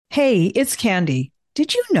Hey, it's Candy.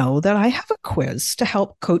 Did you know that I have a quiz to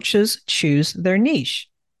help coaches choose their niche?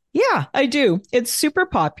 Yeah, I do. It's super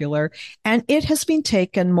popular and it has been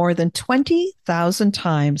taken more than 20,000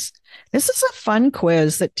 times. This is a fun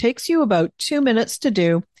quiz that takes you about 2 minutes to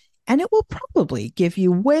do, and it will probably give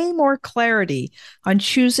you way more clarity on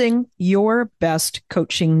choosing your best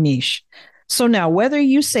coaching niche. So now, whether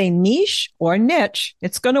you say niche or niche,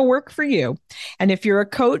 it's going to work for you. And if you're a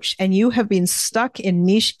coach and you have been stuck in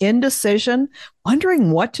niche indecision,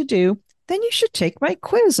 wondering what to do, then you should take my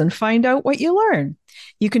quiz and find out what you learn.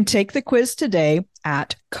 You can take the quiz today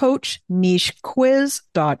at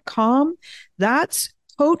coachnichequiz.com. That's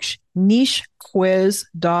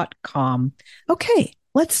coachnichequiz.com. Okay,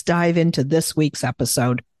 let's dive into this week's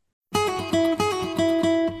episode.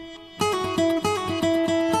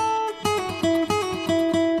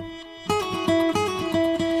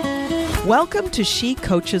 Welcome to She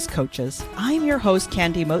Coaches Coaches. I'm your host,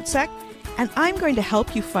 Candy Motzek, and I'm going to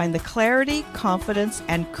help you find the clarity, confidence,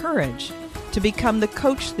 and courage to become the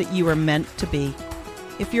coach that you are meant to be.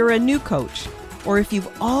 If you're a new coach, or if you've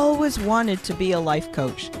always wanted to be a life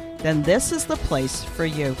coach, then this is the place for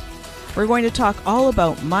you. We're going to talk all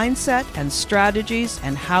about mindset and strategies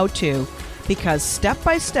and how to, because step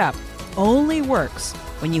by step only works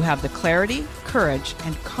when you have the clarity, courage,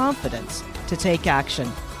 and confidence to take action.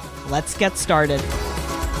 Let's get started.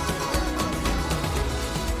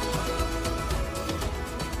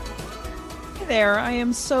 Hey there, I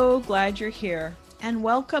am so glad you're here, and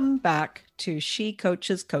welcome back to She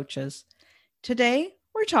Coaches Coaches. Today,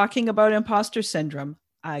 we're talking about imposter syndrome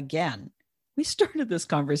again. We started this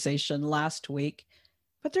conversation last week,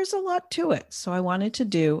 but there's a lot to it, so I wanted to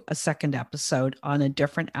do a second episode on a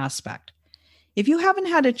different aspect. If you haven't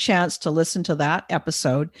had a chance to listen to that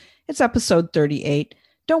episode, it's episode 38.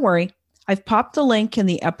 Don't worry, I've popped the link in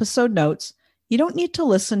the episode notes. You don't need to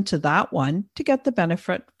listen to that one to get the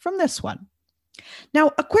benefit from this one.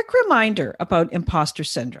 Now, a quick reminder about imposter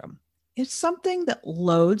syndrome. It's something that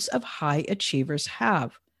loads of high achievers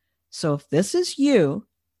have. So if this is you,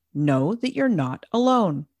 know that you're not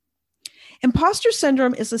alone. Imposter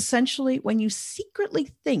syndrome is essentially when you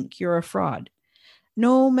secretly think you're a fraud.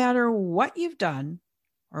 No matter what you've done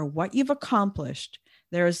or what you've accomplished,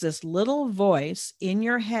 there is this little voice in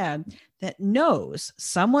your head that knows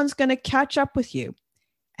someone's going to catch up with you.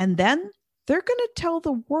 And then they're going to tell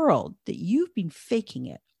the world that you've been faking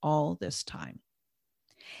it all this time.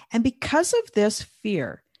 And because of this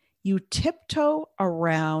fear, you tiptoe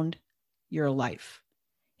around your life.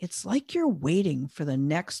 It's like you're waiting for the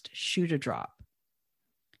next shoe to drop.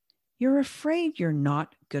 You're afraid you're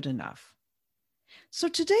not good enough. So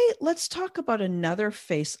today, let's talk about another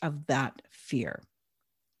face of that fear.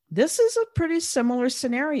 This is a pretty similar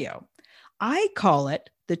scenario. I call it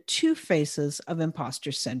the two faces of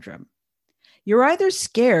imposter syndrome. You're either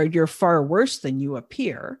scared you're far worse than you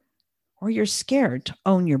appear, or you're scared to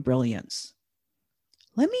own your brilliance.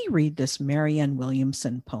 Let me read this Marianne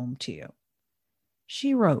Williamson poem to you.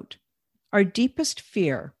 She wrote, "Our deepest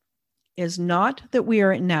fear is not that we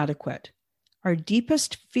are inadequate. Our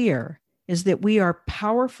deepest fear is that we are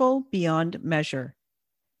powerful beyond measure.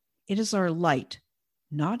 It is our light,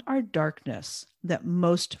 not our darkness, that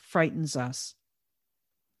most frightens us.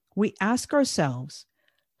 We ask ourselves,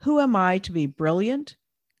 who am I to be brilliant,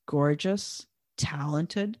 gorgeous,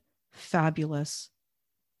 talented, fabulous?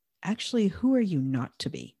 Actually, who are you not to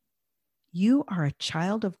be? You are a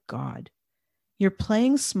child of God. Your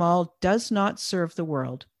playing small does not serve the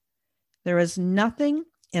world. There is nothing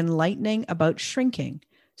enlightening about shrinking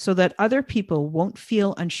so that other people won't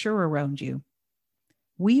feel unsure around you.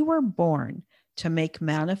 We were born to make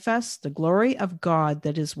manifest the glory of God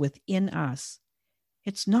that is within us.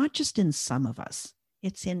 It's not just in some of us,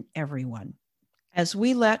 it's in everyone. As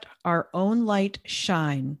we let our own light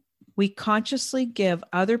shine, we consciously give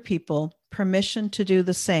other people permission to do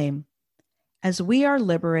the same. As we are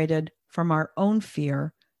liberated from our own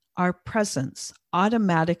fear, our presence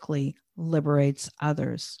automatically liberates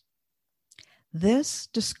others." This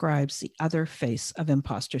describes the other face of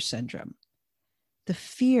imposter syndrome. The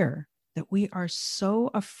fear that we are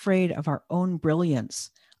so afraid of our own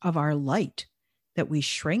brilliance, of our light, that we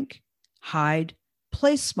shrink, hide,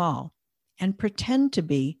 play small, and pretend to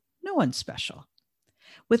be no one special.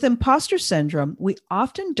 With imposter syndrome, we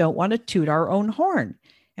often don't want to toot our own horn,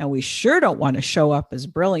 and we sure don't want to show up as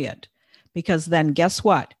brilliant, because then guess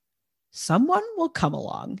what? Someone will come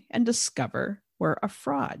along and discover we're a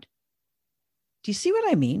fraud. Do you see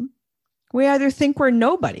what I mean? We either think we're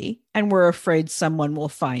nobody and we're afraid someone will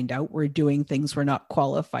find out we're doing things we're not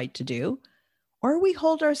qualified to do, or we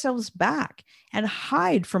hold ourselves back and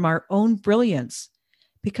hide from our own brilliance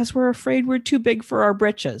because we're afraid we're too big for our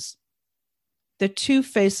britches. The two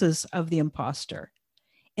faces of the imposter.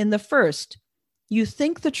 In the first, you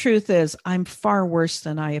think the truth is, I'm far worse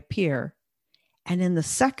than I appear. And in the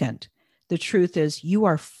second, the truth is, you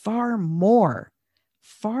are far more,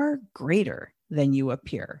 far greater than you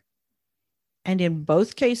appear. And in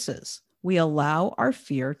both cases, we allow our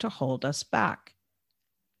fear to hold us back.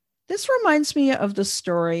 This reminds me of the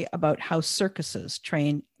story about how circuses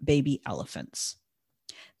train baby elephants.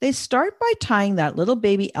 They start by tying that little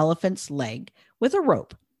baby elephant's leg with a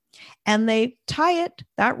rope, and they tie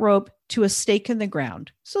that rope to a stake in the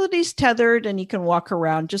ground so that he's tethered and he can walk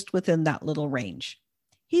around just within that little range.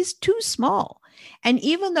 He's too small, and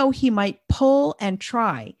even though he might pull and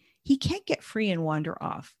try, he can't get free and wander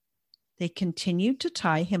off. They continue to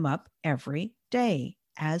tie him up every day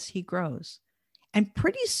as he grows. And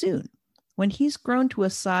pretty soon, when he's grown to a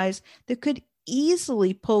size that could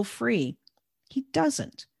easily pull free, he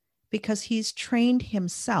doesn't, because he's trained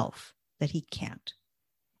himself that he can't.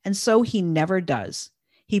 And so he never does.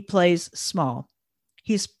 He plays small.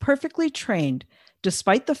 He's perfectly trained,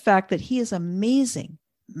 despite the fact that he is amazing,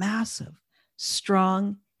 massive,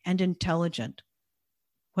 strong, and intelligent.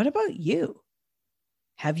 What about you?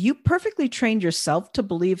 Have you perfectly trained yourself to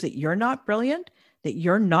believe that you're not brilliant, that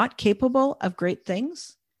you're not capable of great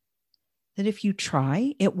things? That if you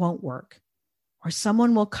try, it won't work, or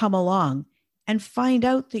someone will come along and find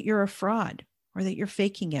out that you're a fraud or that you're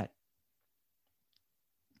faking it.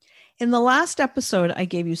 In the last episode, I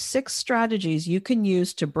gave you 6 strategies you can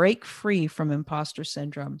use to break free from imposter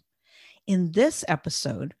syndrome. In this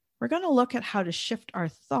episode, we're going to look at how to shift our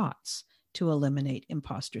thoughts to eliminate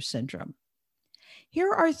imposter syndrome.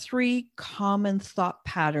 Here are 3 common thought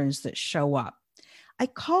patterns that show up. I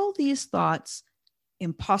call these thoughts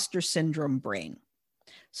imposter syndrome brain.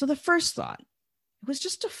 So the first thought, it was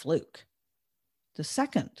just a fluke. The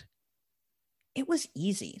second, it was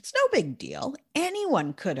easy. It's no big deal.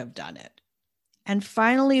 Anyone could have done it. And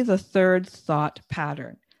finally, the third thought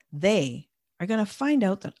pattern, they are going to find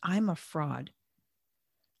out that I'm a fraud.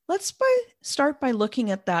 Let's start by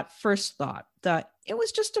looking at that first thought, that it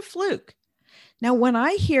was just a fluke. Now, when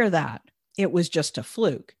I hear that, it was just a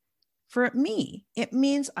fluke, for me, it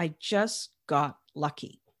means I just got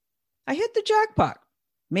lucky. I hit the jackpot.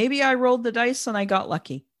 Maybe I rolled the dice and I got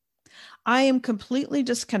lucky. I am completely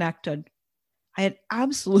disconnected. I had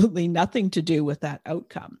absolutely nothing to do with that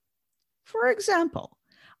outcome. For example,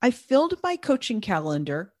 I filled my coaching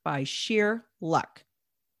calendar by sheer luck.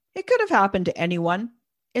 It could have happened to anyone.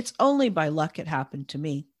 It's only by luck it happened to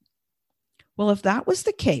me. Well, if that was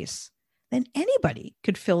the case, then anybody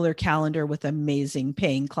could fill their calendar with amazing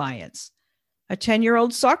paying clients. A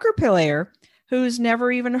 10-year-old soccer player who's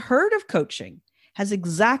never even heard of coaching has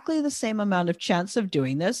exactly the same amount of chance of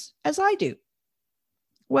doing this as I do.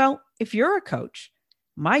 Well, if you're a coach,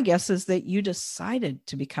 my guess is that you decided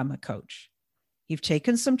to become a coach. You've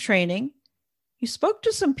taken some training, you spoke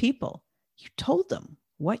to some people, you told them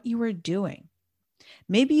what you were doing.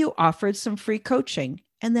 Maybe you offered some free coaching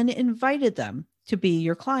and then invited them to be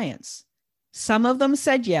your clients. Some of them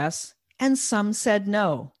said yes, and some said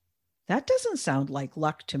no. That doesn't sound like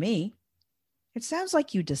luck to me. It sounds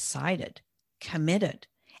like you decided, committed,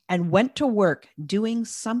 and went to work doing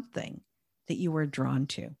something that you were drawn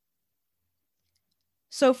to.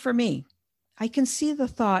 So for me, I can see the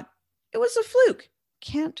thought, it was a fluke,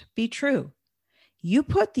 can't be true. You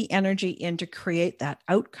put the energy in to create that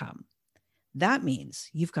outcome. That means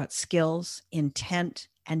you've got skills, intent,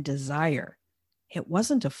 and desire. It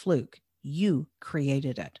wasn't a fluke. You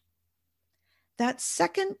created it. That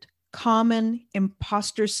second common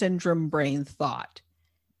imposter syndrome brain thought,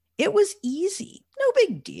 it was easy, no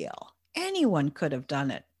big deal. Anyone could have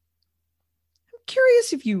done it. I'm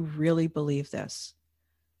curious if you really believe this,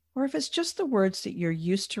 or if it's just the words that you're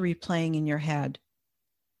used to replaying in your head.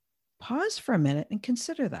 Pause for a minute and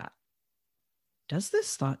consider that. Does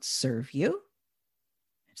this thought serve you?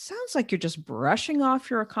 It sounds like you're just brushing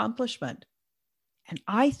off your accomplishment. And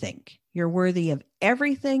I think you're worthy of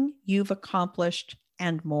everything you've accomplished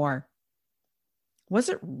and more. Was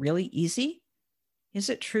it really easy? Is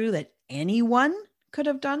it true that anyone could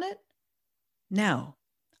have done it? No,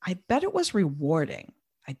 I bet it was rewarding.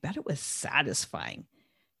 I bet it was satisfying.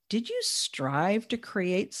 Did you strive to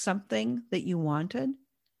create something that you wanted?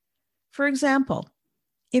 For example,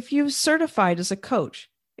 if you've certified as a coach,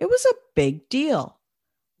 it was a big deal.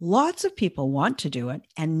 Lots of people want to do it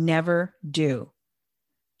and never do.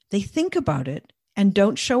 They think about it and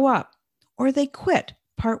don't show up, or they quit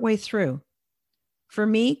partway through. For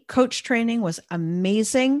me, coach training was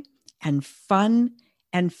amazing and fun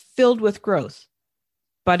and filled with growth,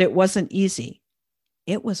 but it wasn't easy.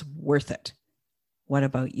 It was worth it. What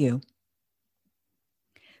about you?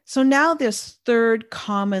 So now this third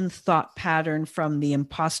common thought pattern from the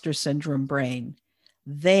imposter syndrome brain.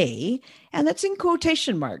 They, and that's in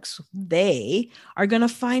quotation marks, they are going to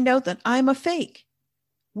find out that I'm a fake.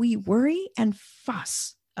 We worry and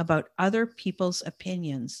fuss about other people's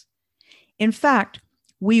opinions. In fact,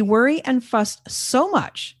 we worry and fuss so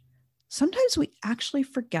much, sometimes we actually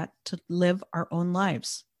forget to live our own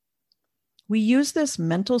lives. We use this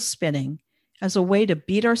mental spinning as a way to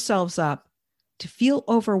beat ourselves up, to feel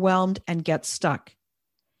overwhelmed and get stuck.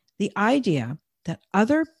 The idea that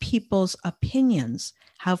other people's opinions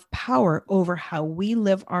have power over how we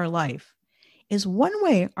live our life is one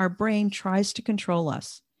way our brain tries to control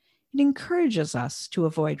us. It encourages us to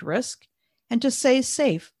avoid risk and to stay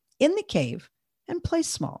safe in the cave and play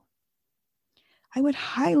small. I would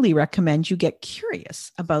highly recommend you get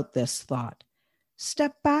curious about this thought.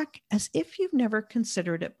 Step back as if you've never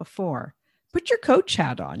considered it before. Put your coach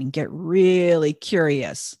hat on and get really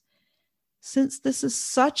curious. Since this is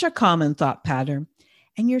such a common thought pattern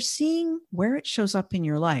and you're seeing where it shows up in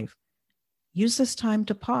your life, use this time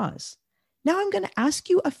to pause. Now I'm going to ask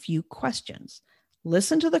you a few questions.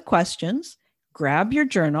 Listen to the questions, grab your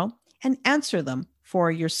journal, and answer them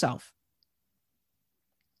for yourself.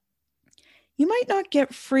 You might not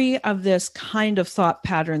get free of this kind of thought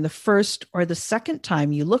pattern the first or the second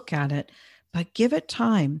time you look at it, but give it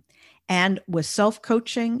time. And with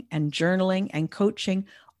self-coaching and journaling and coaching,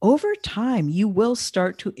 over time, you will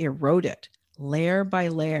start to erode it layer by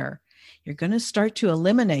layer. You're going to start to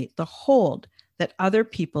eliminate the hold that other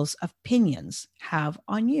people's opinions have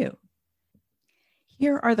on you.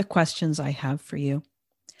 Here are the questions I have for you.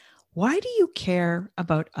 Why do you care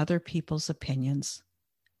about other people's opinions?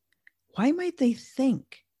 Why might they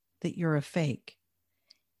think that you're a fake?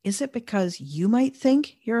 Is it because you might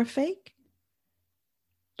think you're a fake?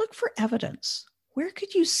 Look for evidence. Where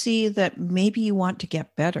could you see that maybe you want to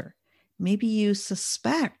get better? Maybe you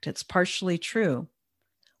suspect it's partially true.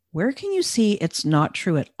 Where can you see it's not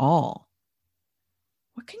true at all?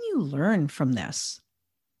 What can you learn from this?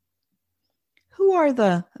 Who are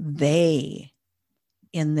the they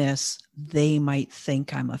in this they might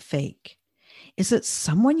think I'm a fake? Is it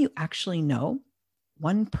someone you actually know?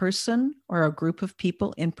 One person or a group of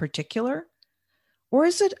people in particular? Or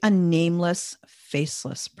is it a nameless,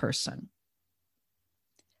 faceless person?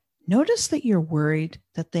 Notice that you're worried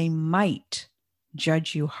that they might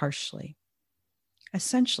judge you harshly.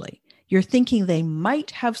 Essentially, you're thinking they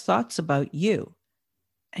might have thoughts about you,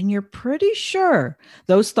 and you're pretty sure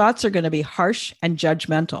those thoughts are going to be harsh and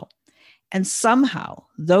judgmental. And somehow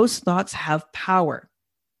those thoughts have power.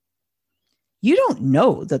 You don't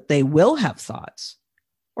know that they will have thoughts,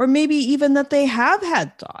 or maybe even that they have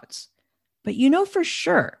had thoughts, but you know for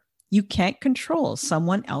sure you can't control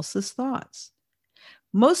someone else's thoughts.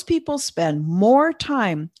 Most people spend more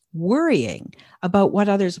time worrying about what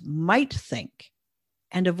others might think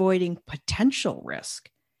and avoiding potential risk,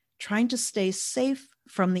 trying to stay safe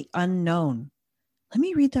from the unknown. Let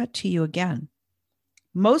me read that to you again.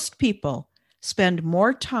 Most people spend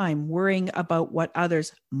more time worrying about what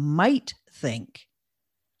others might think,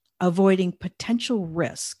 avoiding potential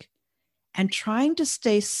risk, and trying to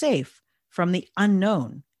stay safe from the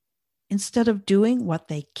unknown instead of doing what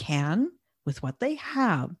they can with what they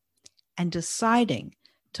have and deciding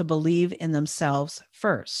to believe in themselves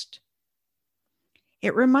first.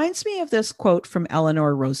 It reminds me of this quote from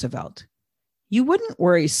Eleanor Roosevelt. You wouldn't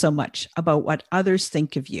worry so much about what others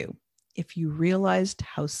think of you if you realized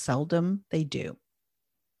how seldom they do.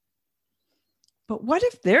 But what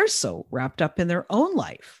if they're so wrapped up in their own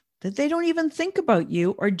life that they don't even think about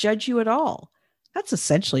you or judge you at all? That's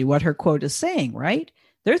essentially what her quote is saying, right?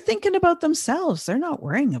 They're thinking about themselves. They're not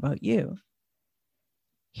worrying about you.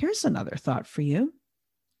 Here's another thought for you.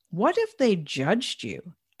 What if they judged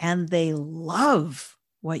you and they love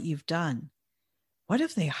what you've done? What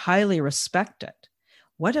if they highly respect it?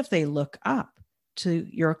 What if they look up to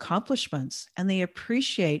your accomplishments and they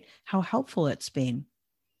appreciate how helpful it's been?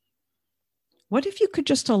 What if you could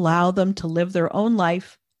just allow them to live their own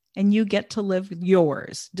life and you get to live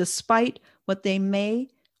yours, despite what they may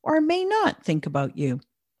or may not think about you?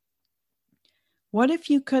 What if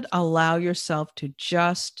you could allow yourself to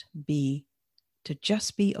just be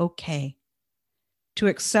okay, to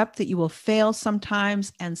accept that you will fail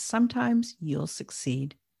sometimes and sometimes you'll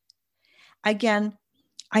succeed? Again,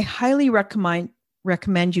 I highly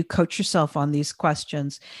recommend you coach yourself on these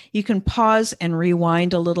questions. You can pause and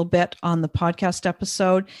rewind a little bit on the podcast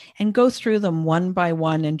episode and go through them one by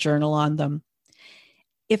one and journal on them.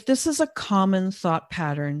 If this is a common thought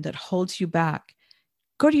pattern that holds you back,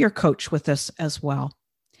 go to your coach with this as well.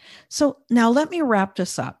 So now let me wrap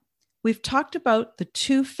this up. We've talked about the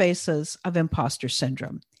two faces of imposter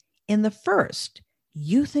syndrome. In the first,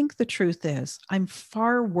 you think the truth is, I'm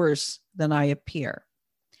far worse than I appear.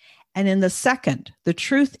 And in the second, the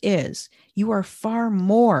truth is, you are far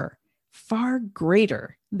more, far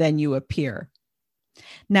greater than you appear.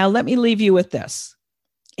 Now, let me leave you with this.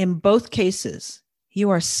 In both cases,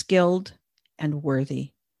 you are skilled and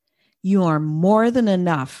worthy. You are more than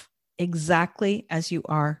enough exactly as you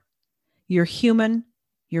are. You're human,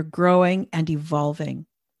 you're growing and evolving.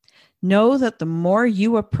 Know that the more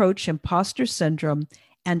you approach imposter syndrome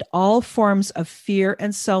and all forms of fear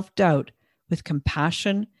and self-doubt with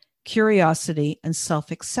compassion, curiosity, and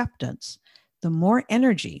self-acceptance, the more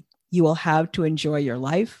energy you will have to enjoy your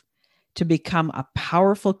life, to become a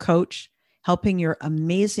powerful coach, helping your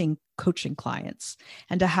amazing coaching clients,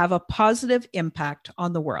 and to have a positive impact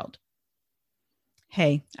on the world.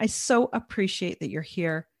 Hey, I so appreciate that you're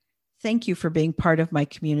here. Thank you for being part of my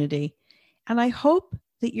community. And I hope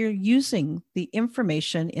that you're using the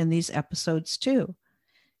information in these episodes too.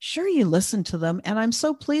 Sure, you listen to them, and I'm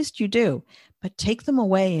so pleased you do, but take them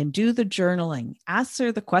away and do the journaling.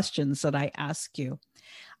 Answer the questions that I ask you.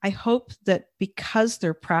 I hope that because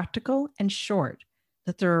they're practical and short,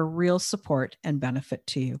 that they're a real support and benefit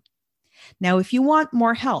to you. Now, if you want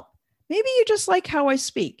more help, maybe you just like how I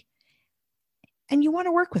speak and you want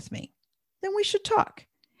to work with me, then we should talk.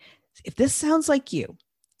 If this sounds like you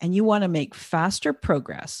and you want to make faster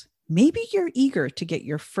progress, maybe you're eager to get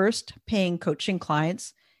your first paying coaching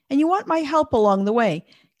clients and you want my help along the way,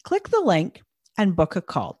 click the link and book a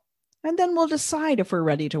call. And then we'll decide if we're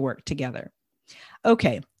ready to work together.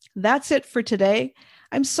 Okay, that's it for today.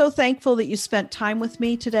 I'm so thankful that you spent time with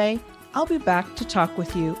me today. I'll be back to talk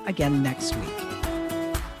with you again next week.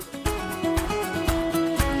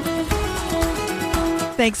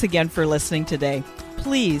 Thanks again for listening today.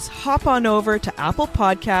 Please hop on over to Apple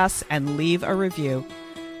Podcasts and leave a review.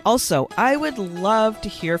 Also, I would love to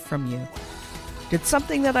hear from you. Did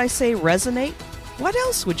something that I say resonate? What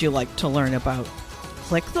else would you like to learn about?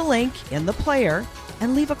 Click the link in the player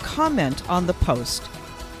and leave a comment on the post.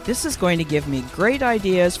 This is going to give me great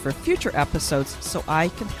ideas for future episodes so I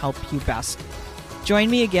can help you best.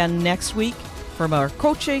 Join me again next week for more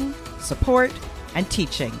coaching, support, and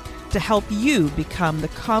teaching to help you become the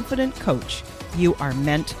confident coach you are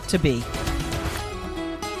meant to be.